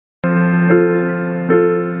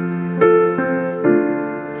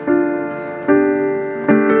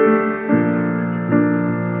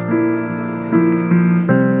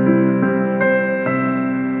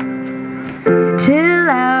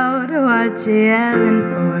yelling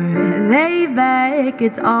for? Lay back,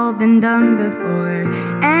 it's all been done before.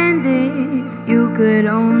 And if you could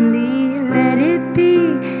only let it be,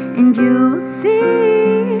 and you'll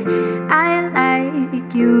see I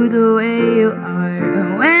like you the way you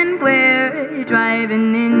are. When we're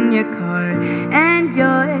driving in your car and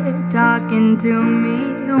you're talking to me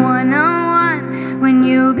one-on-one, when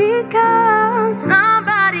you become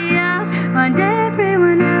somebody else, find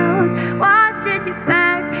everyone else watching you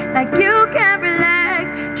back like you can't relax,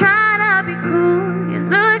 trying to be cool. You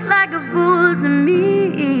look like a fool to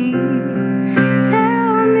me.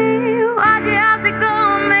 Tell me, why'd you have to go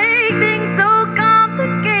and make things so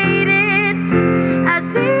complicated? I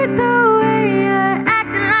see the way you're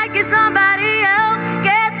acting like you're somebody else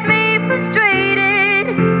gets me frustrated.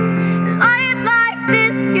 Life like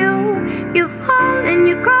this, you fall and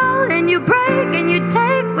you crawl and you break and you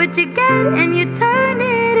take what you get and you turn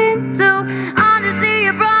it into honesty.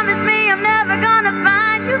 You promise me I'm never gonna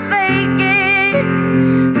find you faking.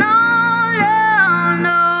 No, no,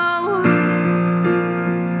 no.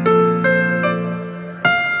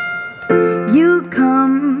 You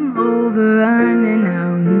come over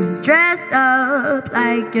unannounced, dressed up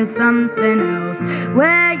like you're something else.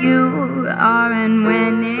 Where you are and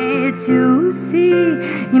when it's you see,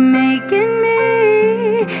 you're making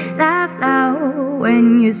me laugh loud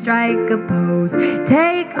when you strike a pose.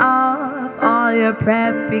 Take off all your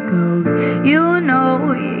preppy clothes. You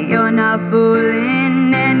know you're not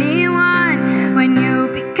fooling anyone when you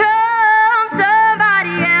become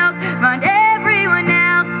somebody else. Find everyone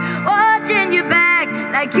else watching your back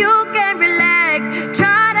like you can relax,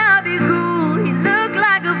 try to be cool. You look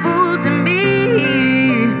like a fool to me.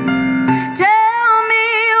 Tell me,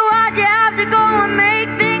 why'd you have to go and make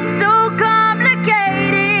things so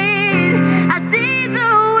complicated? I see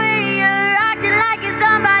the way you're acting like you're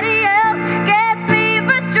somebody else gets me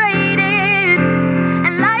frustrated.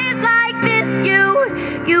 And life's like this,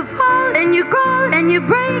 you fall and you crawl and you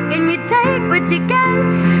break and you take what you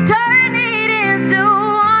can, turn it into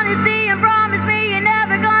honesty and promise me you're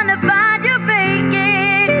never gonna find you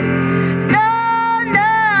faking. No, no,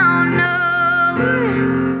 no.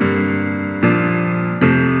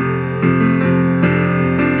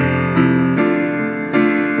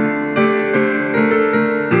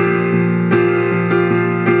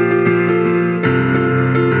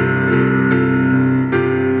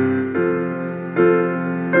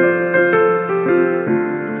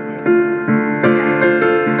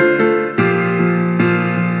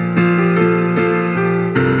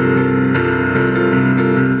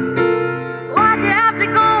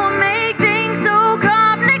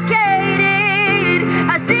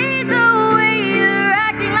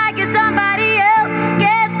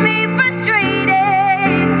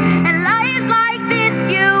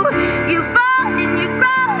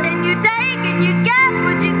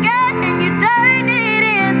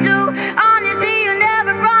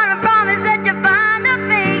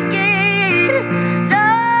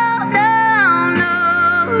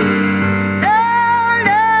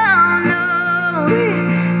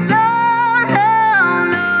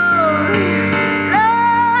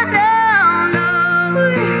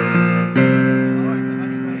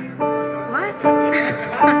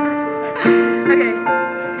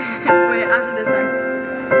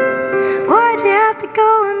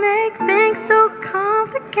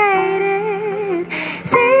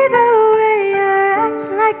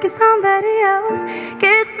 Somebody else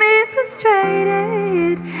gets me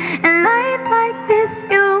frustrated. And life like this,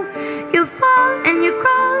 you fall and you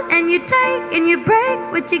crawl and you take and you break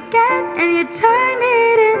what you get and you turn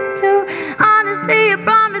it into honesty. You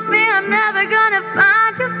promise me I'm never gonna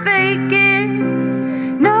find you faking.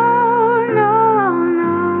 No, no,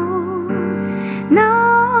 no. No,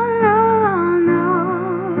 no, no.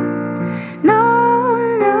 No,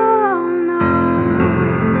 no, no.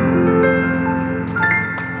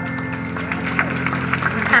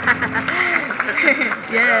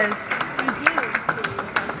 Yes. Thank you.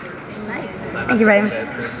 Nice. Thank you very much.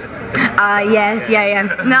 Yes, yeah.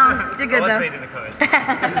 No, you're good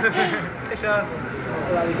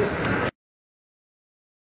though.